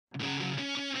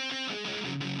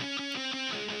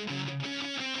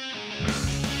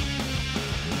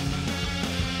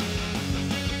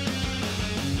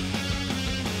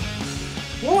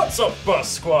What's up, Bus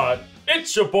Squad?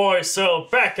 It's your boy Cell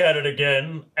back at it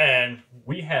again, and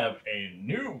we have a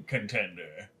new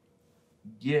contender.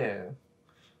 Yeah.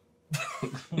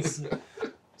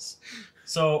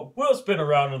 So, Will's been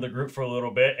around in the group for a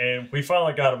little bit, and we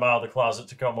finally got him out of the closet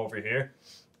to come over here.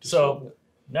 So,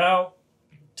 now,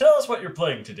 tell us what you're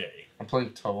playing today. I'm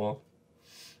playing Towa.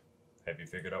 Have you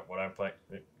figured out what I'm playing?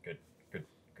 Good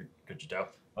you tell?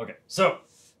 Okay, so,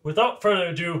 without further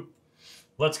ado,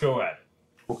 let's go at it.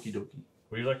 Okie dokie.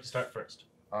 Would you like to start first?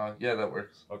 Yeah, that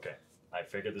works. Okay, I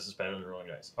figured this is better than rolling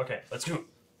dice. Okay, let's do it.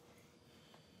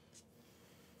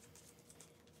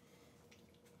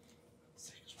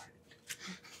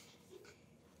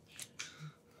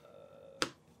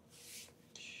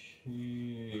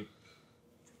 Keep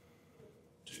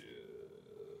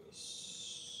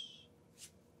this.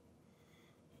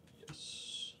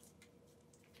 Yes.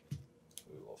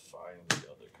 We will find the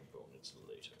other components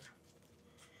later.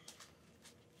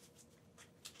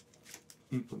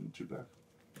 I'm putting 2 back.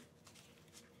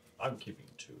 I'm keeping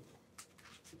 2.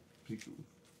 Piku.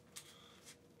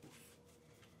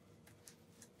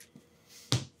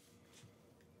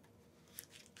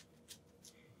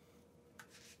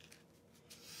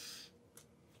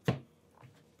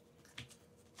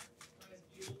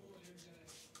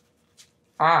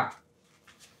 Ah!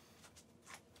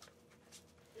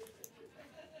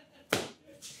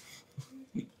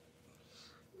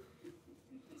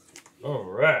 All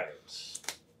right.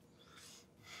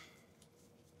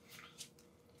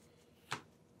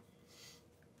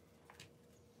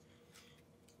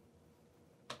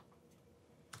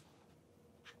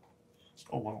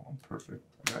 Oh wow, I'm perfect.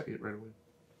 I got 8 right away.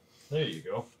 There you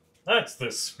go. That's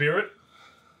the spirit.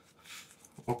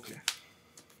 Okay.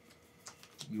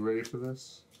 You ready for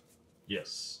this?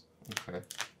 Yes. Okay.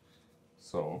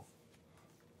 So,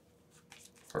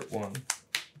 part 1,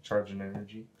 charge and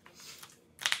energy.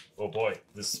 Oh boy,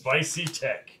 the spicy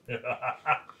tech.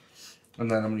 And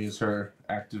then I'm gonna use her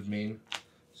active main.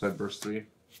 So I burst 3.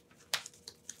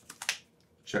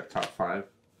 Check top 5.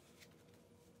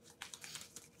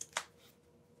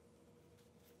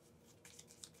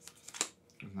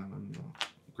 And then I'm gonna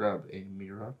grab a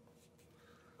Mira.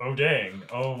 Oh dang.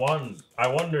 Oh one. I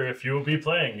wonder if you will be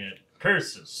playing it.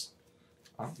 Curses.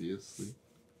 Obviously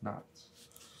not.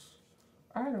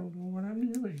 I don't know what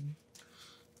I'm doing.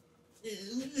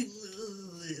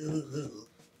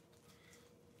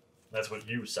 That's what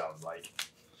you sound like.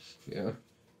 Yeah.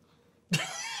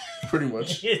 Pretty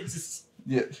much. It's,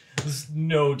 Yeah. there's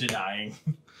no denying.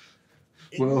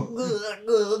 Well,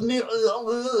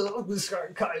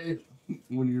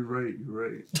 when you're right, you're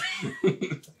right.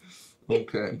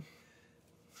 Okay.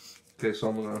 Okay, so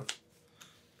I'm gonna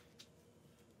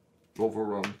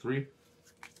overwhelm 3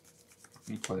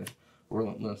 and play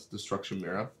Relentless Destruction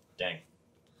Mirror. Dang.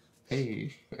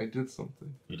 Hey, I did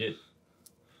something. You did.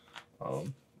 Go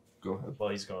ahead. Well,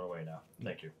 he's going away now.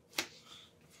 Thank you.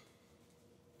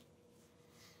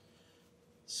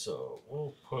 So,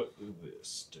 we'll put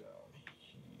this down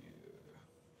here.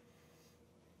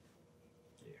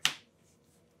 Yeah.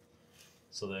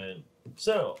 So then,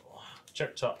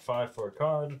 check top 5 for a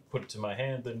card, put it to my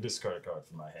hand, then discard a card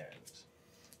from my hand.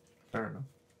 Fair enough.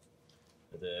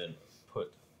 And then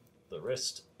put the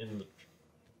rest in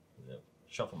the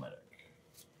shuffle-matic.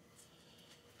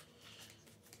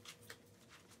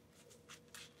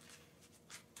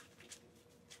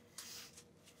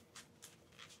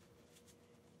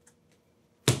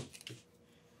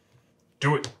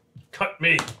 Do it! Cut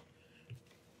me!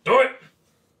 Do it!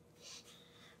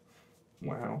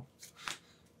 Wow.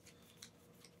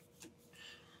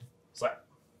 Slap.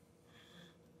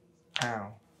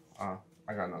 Ow.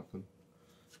 I got nothing.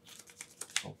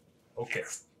 Oh. Okay.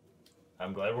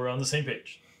 I'm glad we're on the same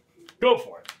page. Go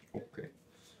for it. Okay.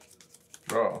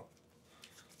 Draw.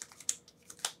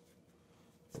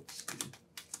 Let's see.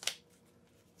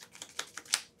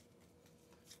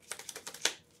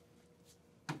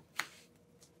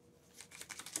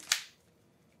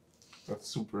 That's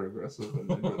super aggressive.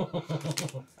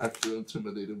 I feel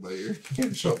intimidated by your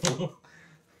hand shuffle.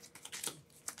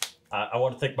 I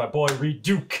want to thank my boy Reed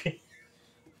Duke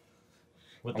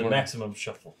with the maximum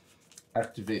shuffle.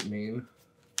 Activate main.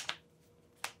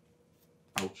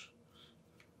 Ouch.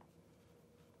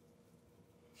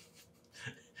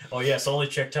 Oh yes, only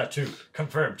check tattoo.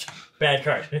 Confirmed. Bad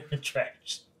card.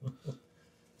 Trash.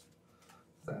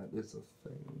 That is a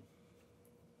thing.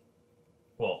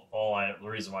 Well, the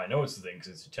reason why I know it's a thing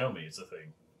is you tell me it's a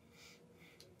thing.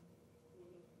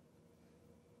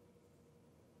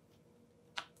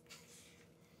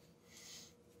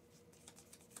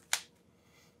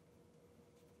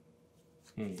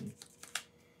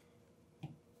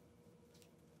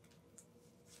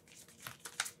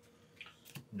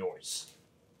 yours.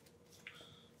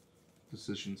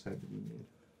 Decisions had to be made.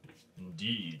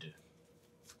 Indeed.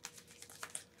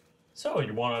 So,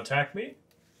 you want to attack me?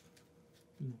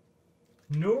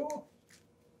 No?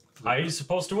 How are you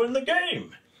supposed to win the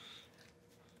game?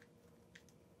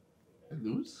 I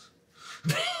lose?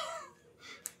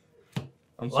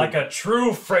 I'm Like a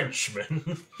true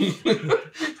Frenchman.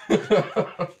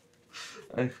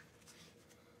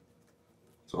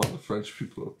 To all the French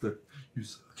people out there, you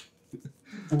suck.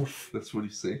 Oof. That's what he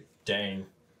say. Dang.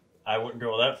 I wouldn't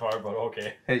go that far, but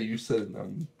okay. Hey, you said it, not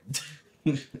me.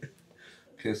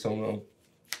 Okay, so I'm gonna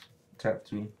tap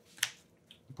 2.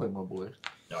 Play my boy.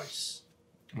 Nice.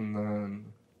 And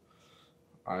then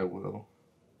I will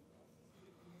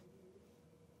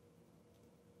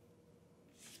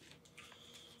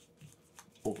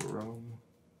overwhelm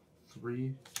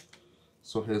 3.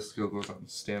 So his skill goes on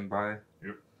standby.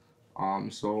 Yep.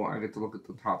 So I get to look at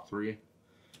the top 3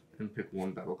 and pick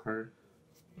 1 battle card.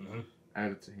 Mm-hmm.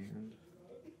 Add it to hand.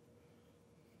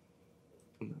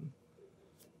 And then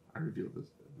I reveal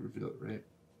it right.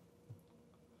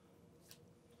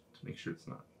 To make sure it's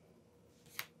not.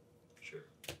 Sure.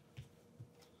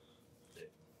 Yeah.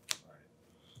 All right.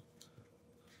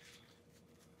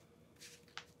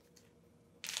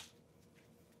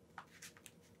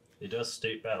 It does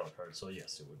state battle card, so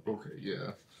yes, it would be. Okay,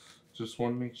 yeah. Just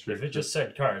want to make sure. If it just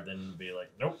said card, then it'd be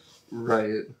like, nope.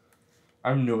 Right.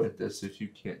 I'm new at this if you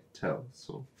can't tell,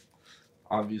 so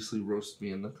obviously roast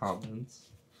me in the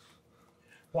comments.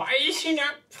 Why is he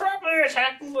not properly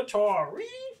attacking the Towa?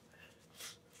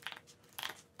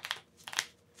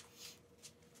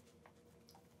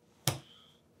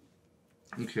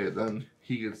 Okay, then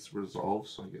he gets resolved,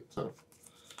 so I get to.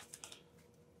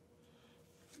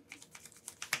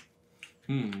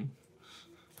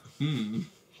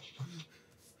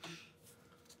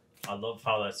 I love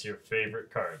how that's your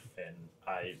favorite card, and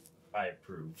I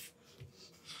approve.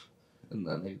 And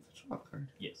then I get the draw card.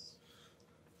 Yes.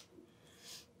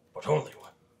 But only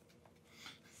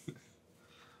one.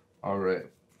 Alright.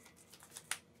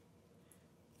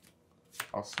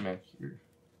 I'll smack your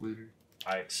leader.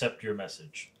 I accept your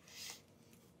message.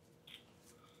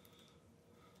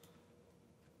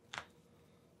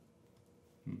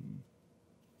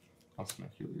 I'll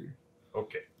smack your leader.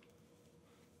 Okay.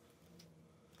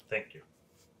 Thank you.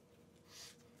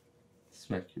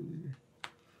 Smack your leader.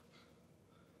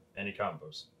 Any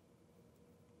combos?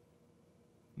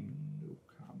 No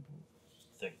combo.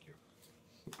 Thank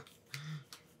you.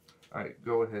 Alright,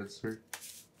 go ahead, sir.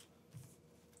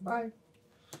 Bye.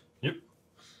 Yep.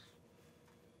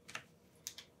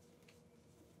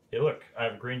 Hey, look, I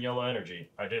have green yellow energy.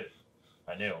 I did it.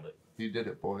 I nailed it. You did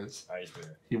it, boys. I did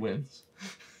it. He wins.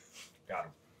 Got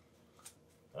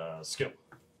him. Skill.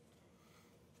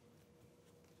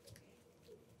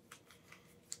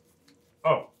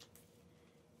 Oh.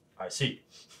 I see.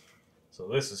 So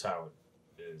this is how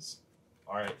it is.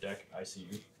 Alright, deck, I see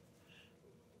you.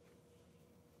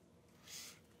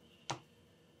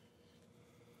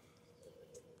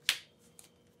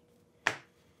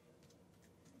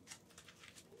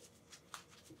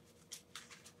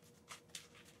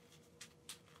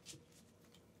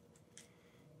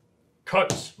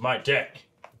 Cut my deck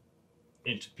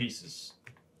into pieces.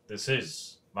 This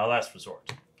is my last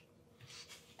resort.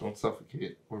 Don't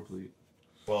suffocate or bleed.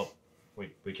 Well,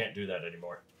 we can't do that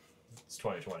anymore. It's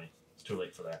 2020. It's too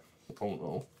late for that. Oh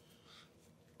no.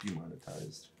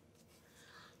 Demonetized.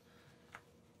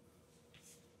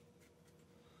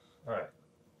 Alright.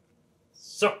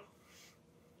 So,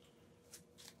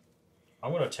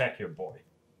 I'm going to attack your boy.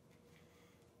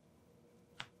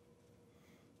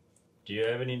 Do you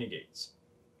have any negates?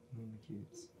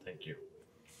 Negates. Thank you.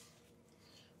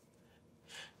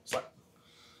 Slap.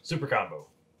 Super combo.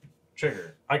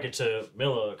 Trigger. I get to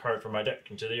mill a card from my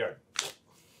deck into the yard.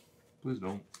 Please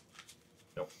don't.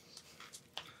 Nope.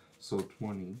 So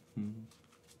 20.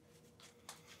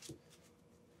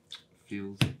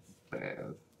 Feels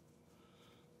bad.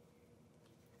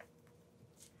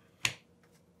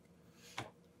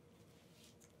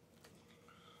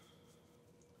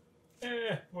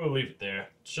 We'll leave it there.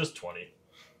 It's just 20.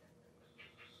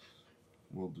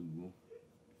 We'll do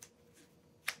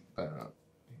that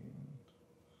and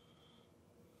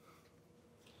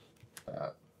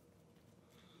that.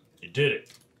 You did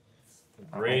it. The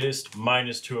greatest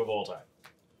 -2 of all time.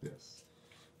 Yes.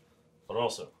 But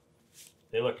also,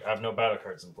 hey look, I have no battle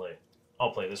cards in play.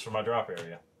 I'll play this for my drop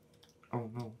area. Oh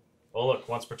no. Oh look,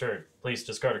 once per turn, please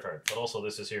discard a card. But also,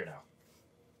 this is here now.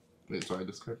 Wait, so I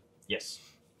discard? Yes.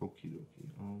 Okie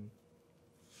dokie.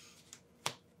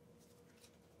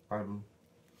 Bye, boo.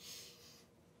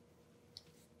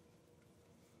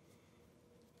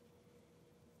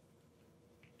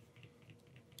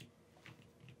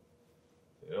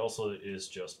 also is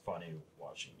just funny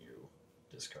watching you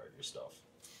discard your stuff.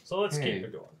 So let's keep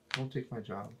it going. Don't take my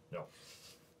job. No.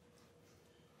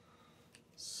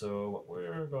 So what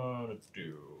we're gonna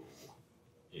do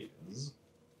is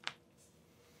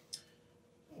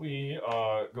we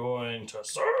are going to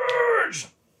surge.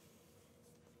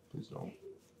 Please don't.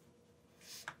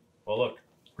 Well, look,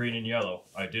 green and yellow.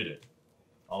 I did it.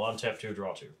 I'll untap 2,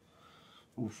 draw 2.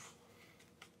 Oof.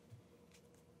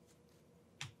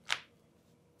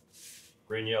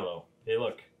 Green, yellow. Hey,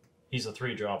 look. He's a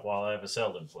 3-drop while I have a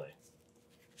Seldon play.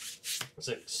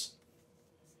 6.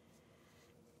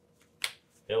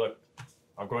 Hey, look.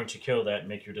 I'm going to kill that and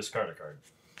make you discard a card.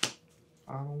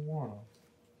 I don't wanna.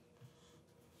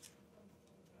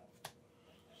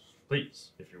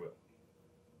 Please, if you will.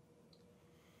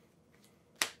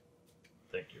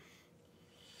 Thank you.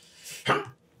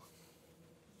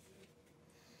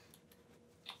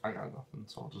 I got nothing,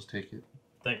 so I'll just take it.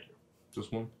 Thank you.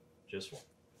 Just one? Just one.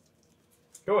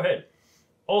 Go ahead.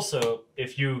 Also,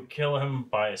 if you kill him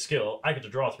by a skill, I get to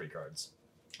draw 3 cards.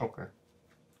 Okay.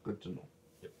 Good to know.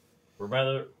 Yep.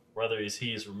 Whether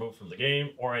he is removed from the game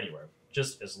or anywhere.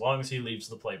 Just as long as he leaves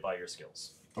the play by your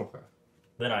skills. Okay.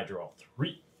 Then I draw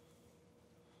 3.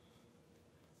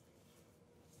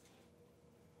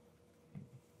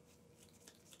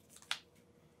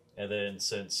 And then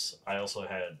since I also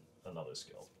had another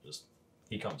skill, just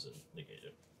he comes in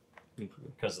negated. Okay.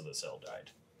 Because of the cell died.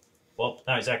 Well,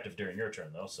 now he's active during your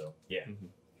turn though, so yeah.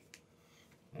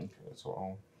 Okay, so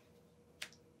I'll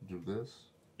do this.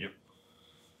 Yep.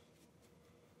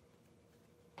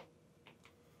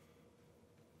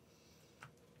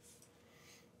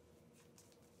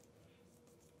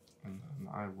 And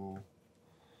then I will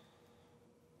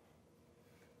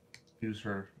use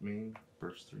her main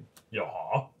burst 3.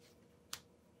 Yaw.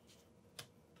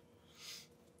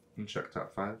 And check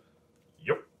top 5.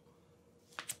 Yep.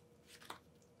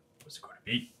 What's it going to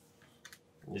be?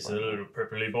 Is it a little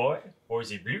purpley boy? Or is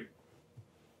he blue?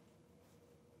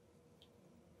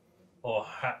 Or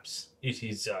perhaps it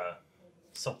is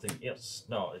something else.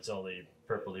 No, it's only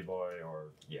purpley boy or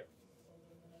yeah.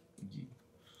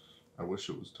 I wish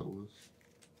it was Towa's.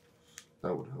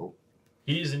 That would help.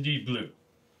 He is indeed blue.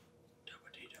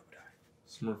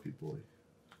 Smurfy boy.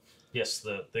 Yes,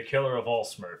 the killer of all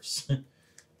Smurfs.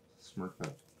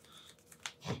 Smurfette.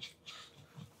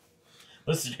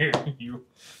 Listen here, you.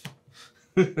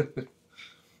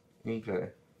 Okay.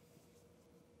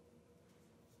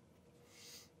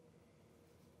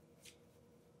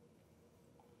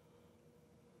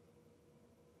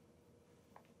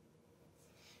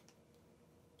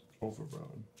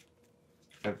 Overrun.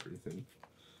 Everything.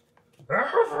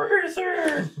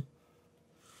 Everything!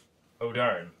 Oh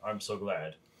darn, I'm so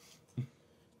glad.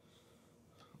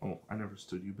 Oh, I never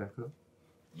stood you back up.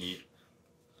 Yeah.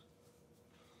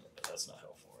 But that's not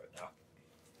helpful right now.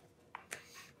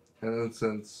 And then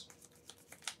since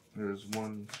there's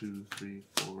 1, 2, 3,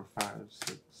 4, 5,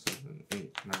 6, 7,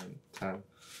 8, 9, 10,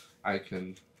 I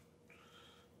can.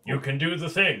 You can do the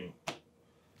thing.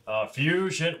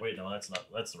 Fusion. Wait, no, that's not.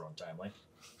 That's the wrong timeline.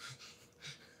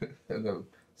 And then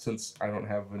since I don't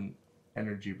have an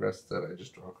energy rest, that I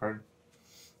just draw a card.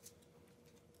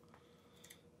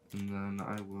 And then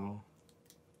I will.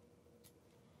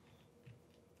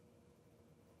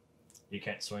 You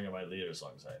can't swing at my leader as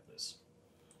long as I have this.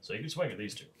 So you can swing at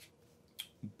these 2.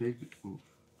 Big oof.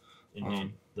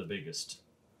 Indeed, the biggest.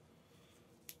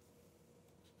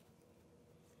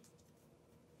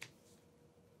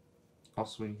 I'll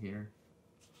swing here.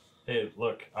 Hey,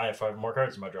 look, I have 5 more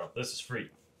cards in my draw. This is free.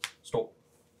 Stop.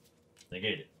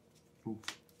 Negate it. Oof.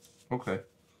 Okay.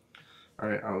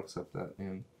 Alright, I'll accept that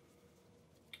and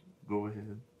go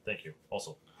ahead. Thank you.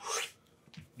 Also.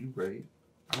 You right.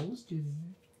 I was getting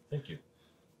it. Thank you.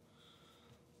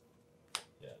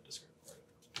 Yeah, discard. Right.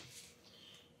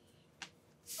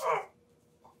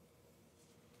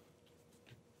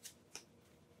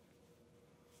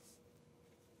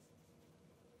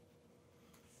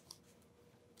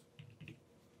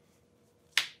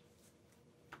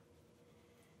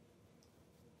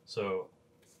 So,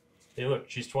 hey, look,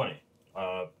 she's 20.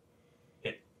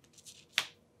 Hit.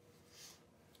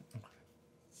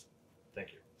 Thank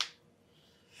you.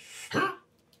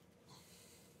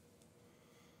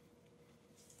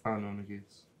 No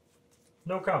negates.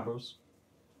 No combos.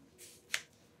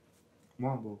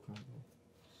 Wombo combo.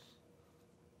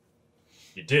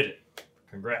 You did it.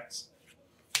 Congrats.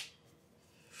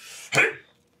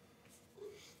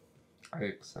 I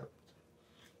accept.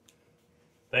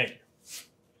 Thank you.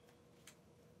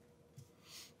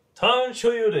 Time to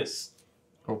show you this.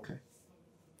 Okay.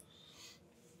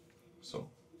 So,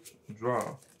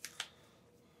 draw.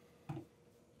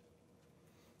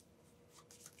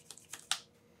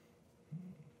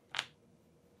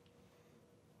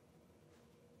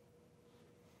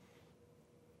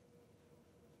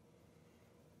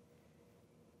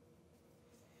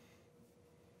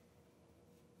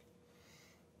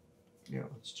 Yeah,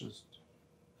 let's just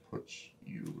put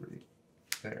you right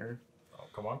there. Oh,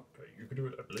 come on. You can do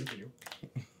it. I believe in you.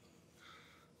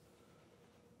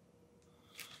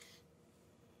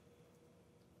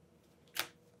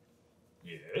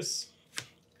 Yes.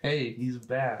 Hey, he's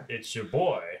back. It's your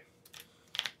boy.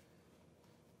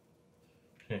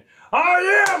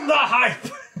 I am the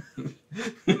hype!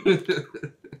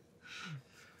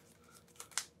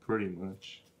 Pretty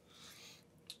much.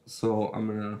 So I'm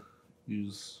gonna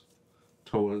use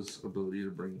Towa's ability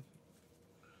to bring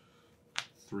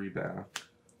 3 back.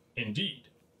 Indeed.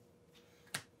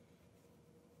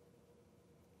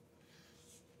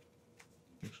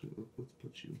 Actually, let's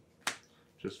put you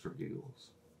just for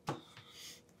giggles. Okay.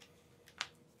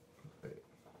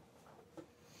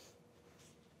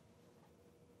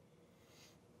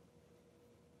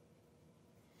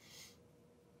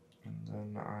 And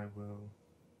then I will.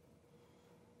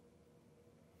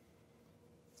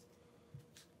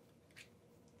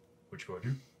 Which go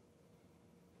do?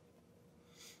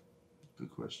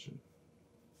 Good question.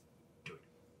 Do it.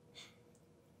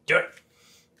 Do it!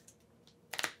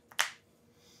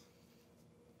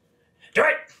 Do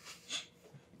it!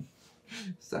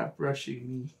 Stop rushing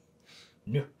me.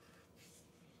 No.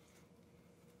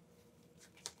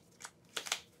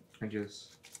 I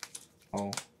guess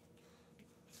I'll,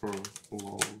 for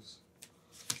lulz,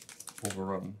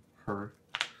 overrun her.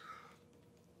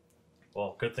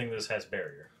 Well, good thing this has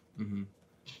barrier. Mm-hmm.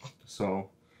 So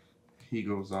he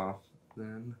goes off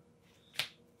then.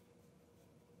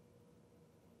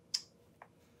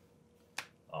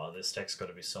 Oh, this deck's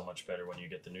going to be so much better when you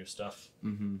get the new stuff.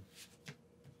 Mm-hmm.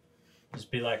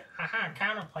 Just be like, haha,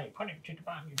 counterplay, put it to the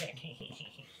bottom of your deck.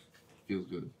 Feels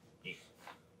good. Yeah.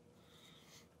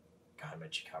 God, my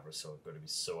Chikabra's so going to be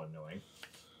so annoying.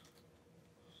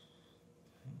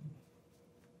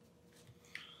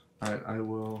 I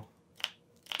will.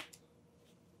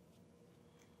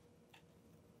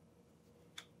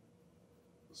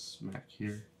 Smack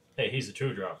here. Hey, he's a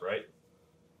 2-drop, right?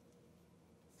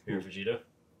 Here, Vegeta?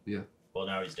 Yeah. Well,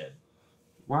 now he's dead.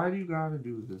 Why do you gotta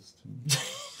do this to me?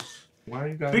 Why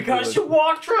you gotta Because do you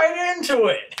walked right into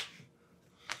it!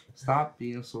 Stop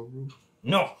being so rude.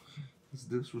 No. It's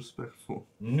disrespectful.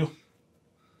 No.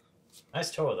 Nice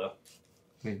Towa, though.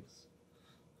 Thanks.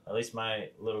 At least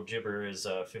my little gibber is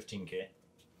 15k.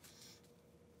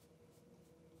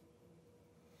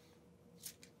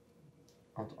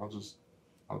 I'll just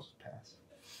pass.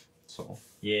 So.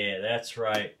 Yeah, that's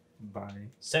right.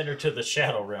 Bye. Send her to the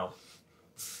Shadow Realm.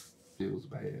 Feels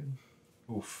bad.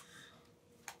 Oof.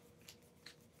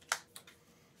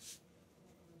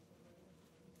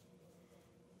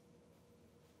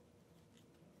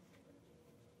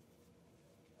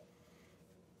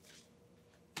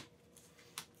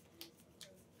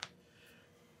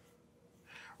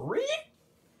 Read?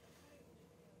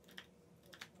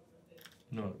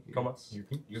 No, Come on, you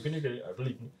can get it. I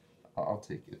believe in you. I'll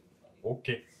take it.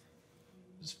 Okay.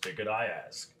 Just figured I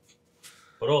ask.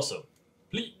 But also,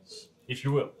 please, if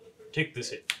you will, take this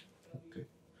hit. Okay.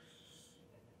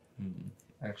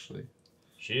 Actually,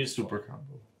 She is super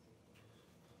combo.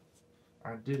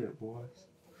 I did it, boys.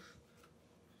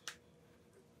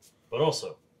 But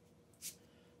also,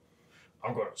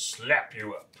 I'm gonna slap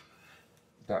you up.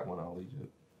 That one I'll leave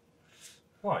it.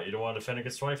 Why, you don't want to defend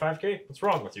against 25k? What's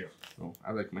wrong with you? Oh,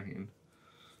 I like my hand.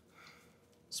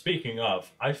 Speaking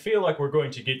of, I feel like we're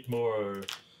going to get more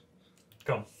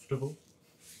comfortable.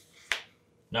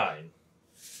 9.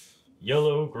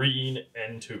 Yellow, green,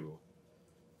 and 2.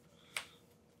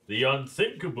 The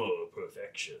unthinkable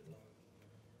perfection.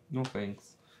 No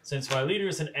thanks. Since my leader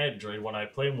is an android, when I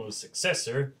play him with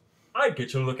successor, I get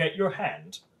to look at your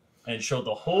hand and show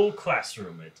the whole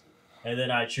classroom it. And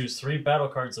then I choose 3 battle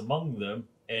cards among them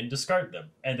and discard them.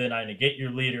 And then I negate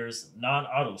your leader's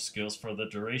non-auto skills for the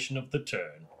duration of the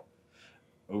turn.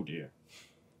 Oh dear.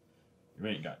 You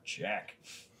ain't got jack.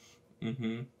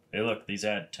 Mm-hmm. Hey look, these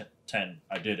add 10.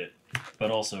 I did it. But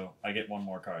also, I get 1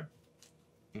 more card.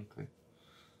 Okay.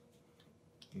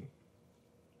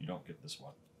 You don't get this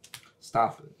one.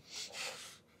 Stop it.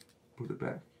 Put it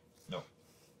back. No.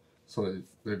 So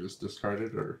they're just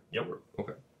discarded, or? Yep.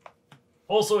 Okay.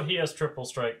 Also, he has triple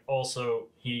strike. Also,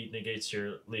 he negates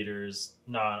your leader's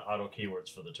non-auto keywords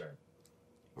for the turn.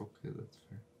 Okay, that's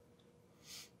fair.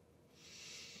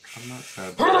 I'm not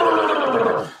sad.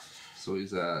 So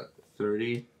he's at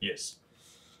 30? Yes.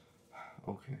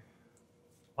 Okay.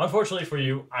 Unfortunately for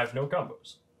you, I have no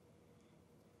combos.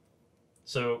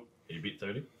 So, you beat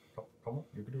 30. Come on,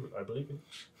 you can do it. I believe in you.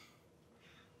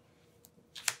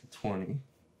 20.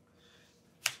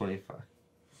 25.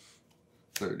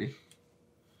 30.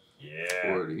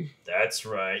 Yeah, 40. that's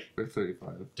right. Or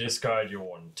 35. Discard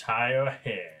your entire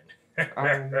hand.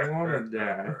 I wanna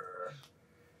die.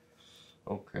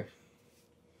 Okay.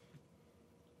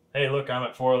 Hey, look, I'm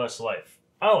at 4 less life.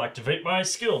 I'll activate my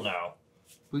skill now.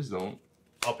 Please don't.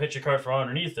 I'll pitch a card from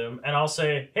underneath him, and I'll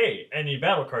say, hey, any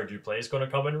battle card you play is going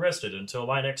to come in rested until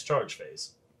my next charge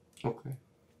phase. Okay.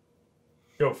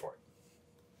 Go for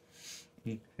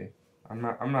Okay.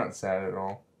 I'm not sad at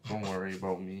all. Don't worry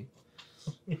about me.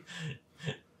 it.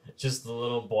 Just the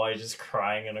little boy just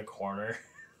crying in a corner,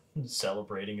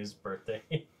 celebrating his birthday.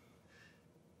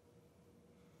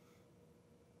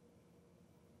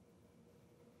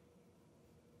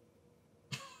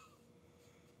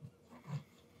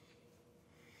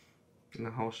 Now,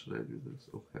 how should I do this?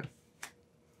 Okay.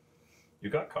 You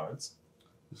got cards.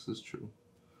 This is true.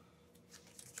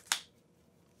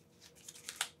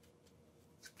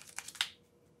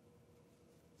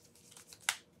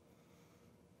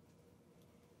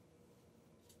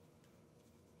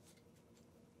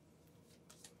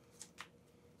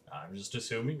 I'm just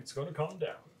assuming it's going to calm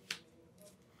down.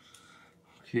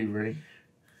 Okay, ready?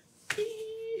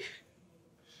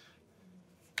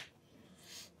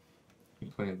 You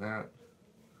playing that.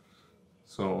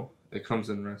 So, it comes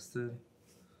in rested?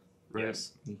 Right?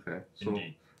 Yes. Okay. So,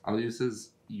 Indeed. I'll use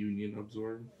his Union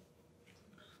Absorb.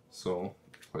 So,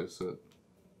 place it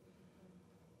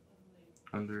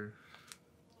under.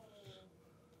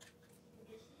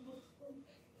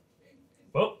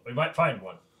 Well, we might find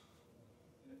one.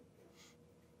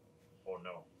 Oh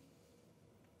no.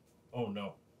 Oh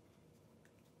no.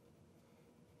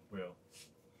 Will.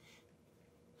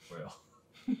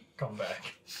 Come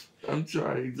back. I'm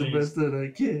trying the Please. best that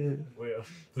I can. Will,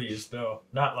 please, no.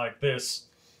 Not like this.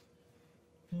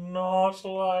 Not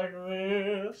like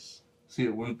this. See,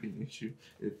 it wouldn't be an issue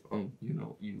if,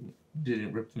 you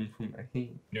didn't rip them from my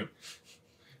hand. Nope.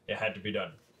 It had to be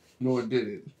done. No, it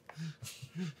didn't.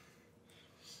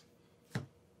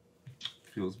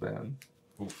 Feels bad.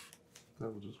 Oof.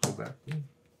 That will just go back in.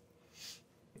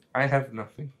 I have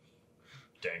nothing.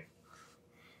 Dang.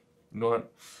 You know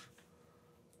what?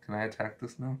 Can I attack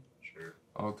this now? Sure.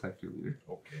 I'll attack you later.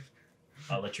 Okay.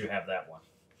 I'll let you have that one.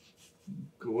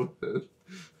 Go ahead.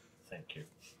 Thank you.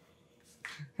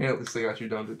 Hey, at least I got you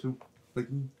down to 2. Like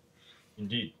me.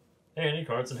 Indeed. Hey, any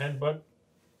cards in hand, bud?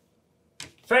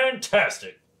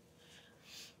 Fantastic!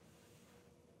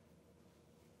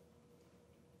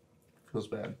 Feels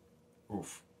bad.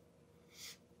 Oof.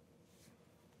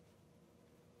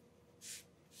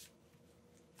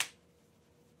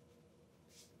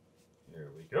 Here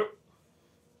we go.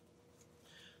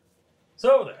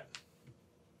 So then.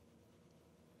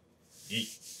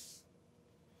 Yeet.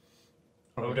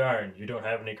 Oh Okay. darn, you don't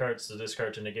have any cards to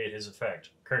discard to negate his effect.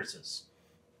 Curses.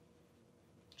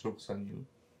 Joke's on you.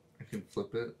 I can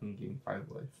flip it and gain 5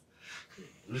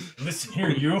 life. Listen here,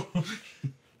 you.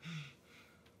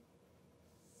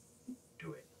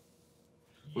 Do it.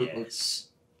 Look. Yes.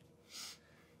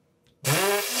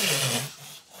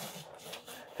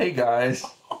 Hey guys.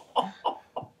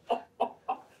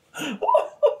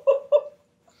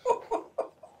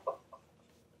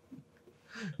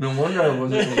 No wonder I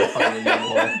wasn't going to find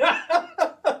anymore.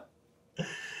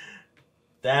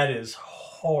 That is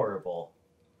horrible.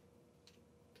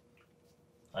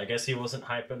 I guess he wasn't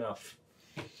hype enough.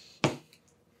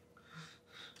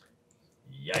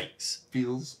 Yikes.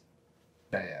 Feels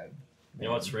bad. You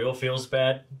know what's real feels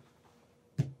bad?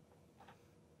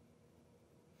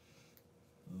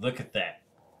 Look at that.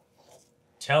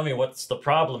 Tell me what's the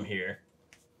problem here.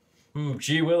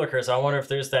 Gee willikers, I wonder if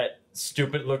there's that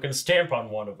stupid looking stamp on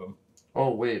one of them.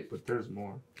 Oh, wait, but there's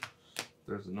more.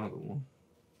 There's another one.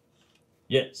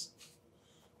 Yes.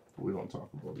 We don't talk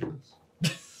about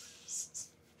this.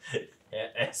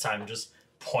 As I'm just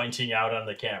pointing out on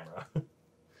the camera.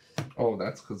 Oh,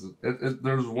 that's because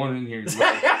there's one in here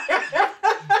left.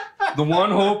 The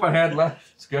one hope I had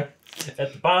left.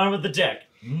 At the bottom of the deck.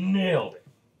 Nailed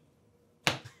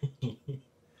it.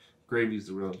 Gravy's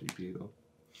the real MVP, though.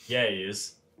 Yeah, he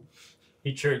is.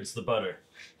 He churns the butter.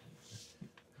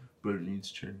 But it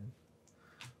needs churning.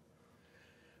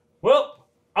 Well,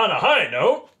 on a high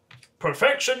note,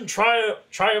 perfection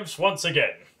triumphs once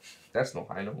again. That's no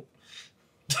high note.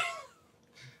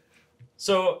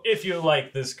 So, if you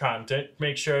like this content,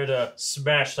 make sure to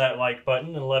smash that like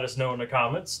button and let us know in the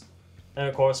comments. And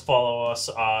of course, follow us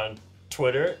on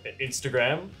Twitter,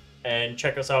 Instagram, and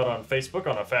check us out on Facebook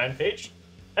on our fan page.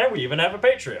 And we even have a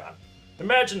Patreon.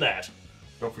 Imagine that.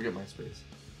 Don't forget MySpace.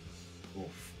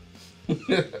 Oof.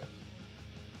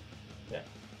 Yeah.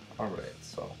 Alright,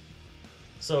 so.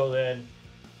 So then,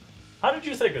 how did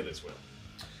you think of this, Will?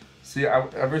 See,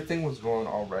 everything was going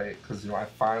all right because I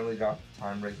finally got the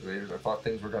time regulators. I thought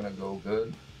things were gonna go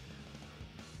good,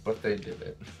 but they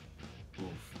didn't.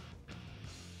 Oof.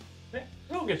 Yeah,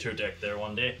 we'll get your deck there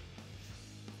one day.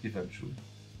 Eventually.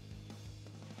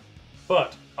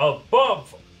 But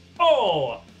above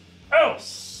all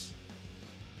else,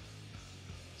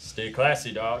 stay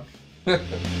classy, dog.